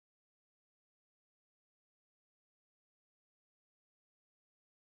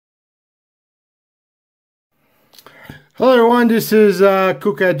Hello everyone, this is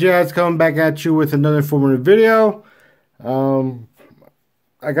Cool Cat Jazz coming back at you with another informative video.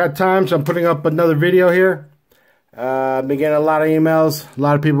 I got time, so I'm putting up another video here. I've been getting a lot of emails. A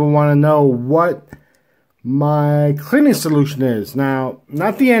lot of people want to know what my cleaning solution is. Now,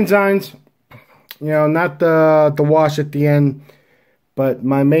 not the enzymes, not the wash at the end, but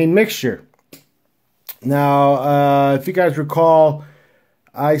my main mixture. Now, if you guys recall,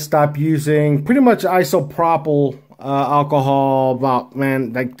 I stopped using pretty much isopropyl alcohol about,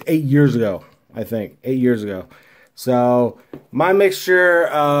 like 8 years ago, I think. 8 years ago. So, my mixture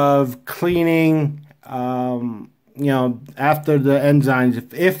of cleaning, after the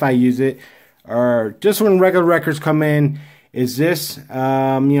enzymes, if I use it, or just when regular records come in, is this,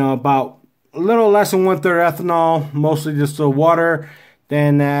 about a little less than 1/3 ethanol, mostly just the water.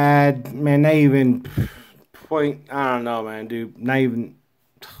 Then add, not even I don't know, not even,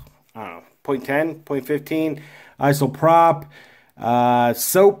 0.10, 0.15 isoprop,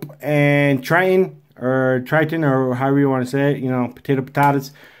 soap, and Triton, or however you want to say it,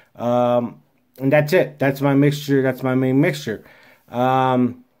 potatoes. And that's it. That's my mixture. That's my main mixture.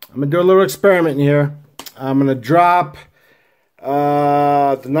 I'm going to do a little experiment here. I'm going to drop the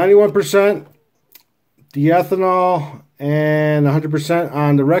 91%, the ethanol, and 100%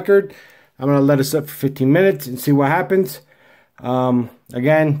 on the record. I'm going to let it sit for 15 minutes and see what happens.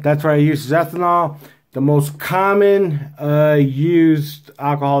 Again, that's what I use is ethanol. The most common used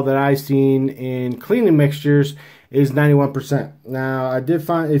alcohol that I've seen in cleaning mixtures is 91%. Now, I did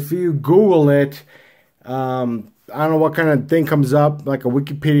find, if you Google it, I don't know what kind of thing comes up, like a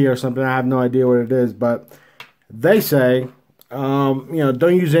Wikipedia or something. I have no idea what it is, but they say, don't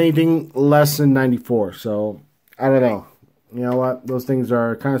use anything less than 94. So, I don't know. You know what? Those things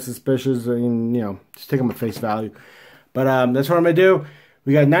are kind of suspicious, and, just take them at face value. But that's what I'm going to do.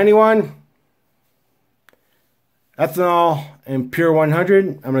 We got 91, ethanol, and pure 100.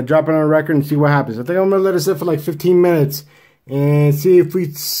 I'm going to drop it on a record and see what happens. I think I'm going to let it sit for like 15 minutes and see if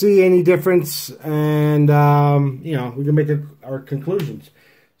we see any difference. And, we can make our conclusions.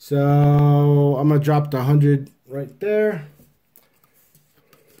 So I'm going to drop the 100 right there.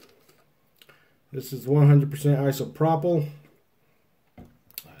 This is 100% isopropyl.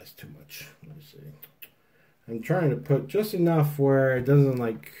 That's too much. Let me see. I'm trying to put just enough where it doesn't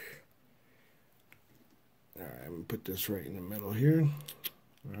like... Alright, I'm going to put this right in the middle here.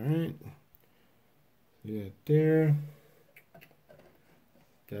 Alright. See that there.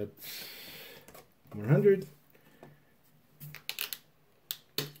 That's 100.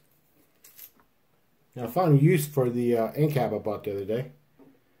 Now I found a use for the end cap I bought the other day.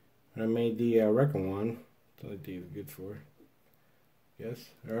 I made the record one. That's what these are good for. Yes.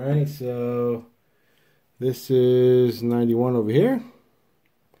 Alright, so this is 91 over here.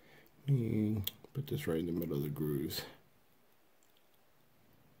 Put this right in the middle of the grooves.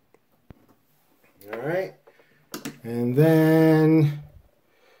 Alright. And then,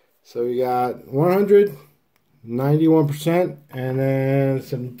 so we got 100, 91%, and then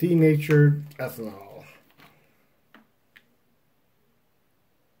some denatured ethanol.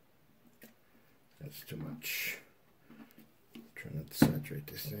 That's too much. Try not to saturate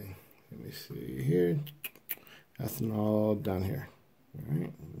this thing. Let me see here. Ethanol down here.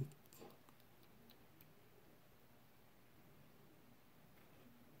 Alright.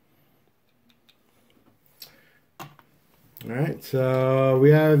 Alright, so we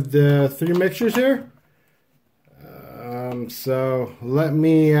have the 3 mixtures here. So let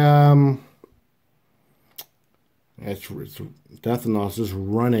me the ethanol is just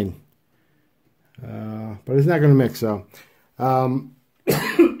running. But it's not going to mix, so I'm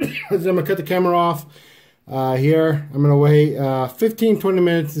going to cut the camera off here. I'm going to wait 15-20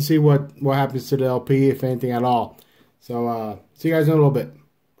 minutes to see what happens to the LP, if anything at all. So see you guys in a little bit.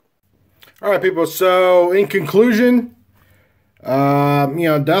 Alright people, so in conclusion, the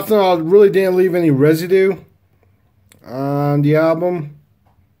ethanol really didn't leave any residue on the album.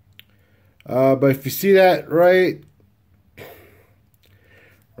 But if you see that right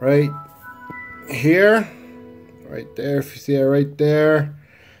here, right there, if you see it right there,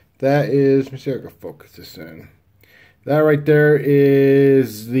 that is, let me see if I can focus this in. That right there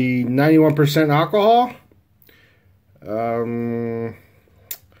is the 91% alcohol.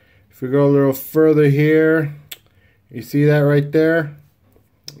 If we go a little further here, you see that right there?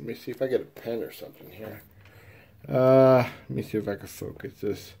 Let me see if I get a pen or something here. Let me see if I can focus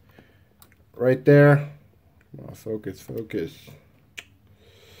this. Right there. Come on, focus.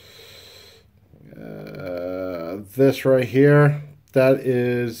 This right here, that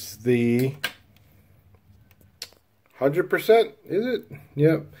is the 100%, is it?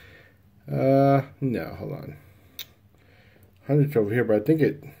 Yep. No, hold on. 100's over here, but I think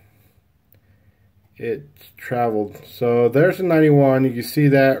it traveled. So there's a 91. You can see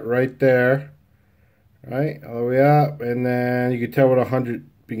that right there, right, all the way up, and then you can tell what 100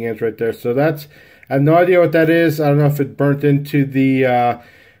 begins right there. So that's, I have no idea what that is. I don't know if it burnt into the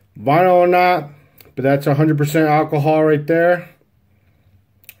vinyl or not, but that's 100% alcohol right there,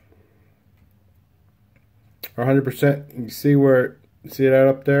 or 100%. You can see where, see that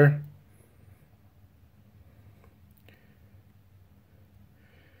up there?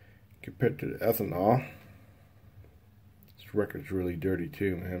 Compared to the ethanol. This record's really dirty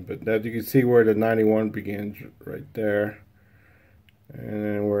too, man. But that, you can see where the 91 begins right there. And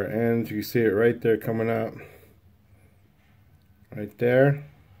then where it ends, you can see it right there coming up. Right there.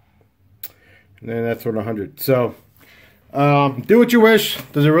 And then that's what 100. So, do what you wish.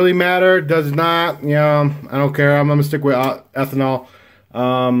 Does it really matter? Does it not? Yeah, I don't care. I'm going to stick with ethanol.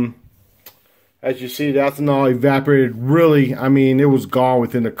 As you see, the ethanol evaporated really, I mean, it was gone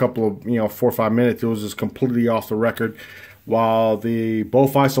within a couple of, 4 or 5 minutes. It was just completely off the record. While the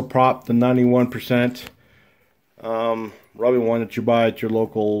both isoprop, the 91%, rubbing one that you buy at your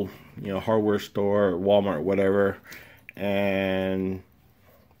local, hardware store, or Walmart, whatever, and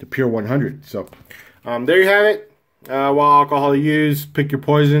the pure 100. So, there you have it. What alcohol to use, pick your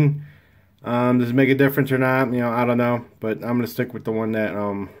poison. Does it make a difference or not? I don't know, but I'm gonna stick with the one that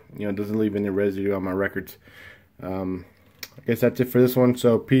doesn't leave any residue on my records. I guess that's it for this one.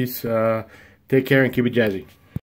 So peace, take care, and keep it jazzy.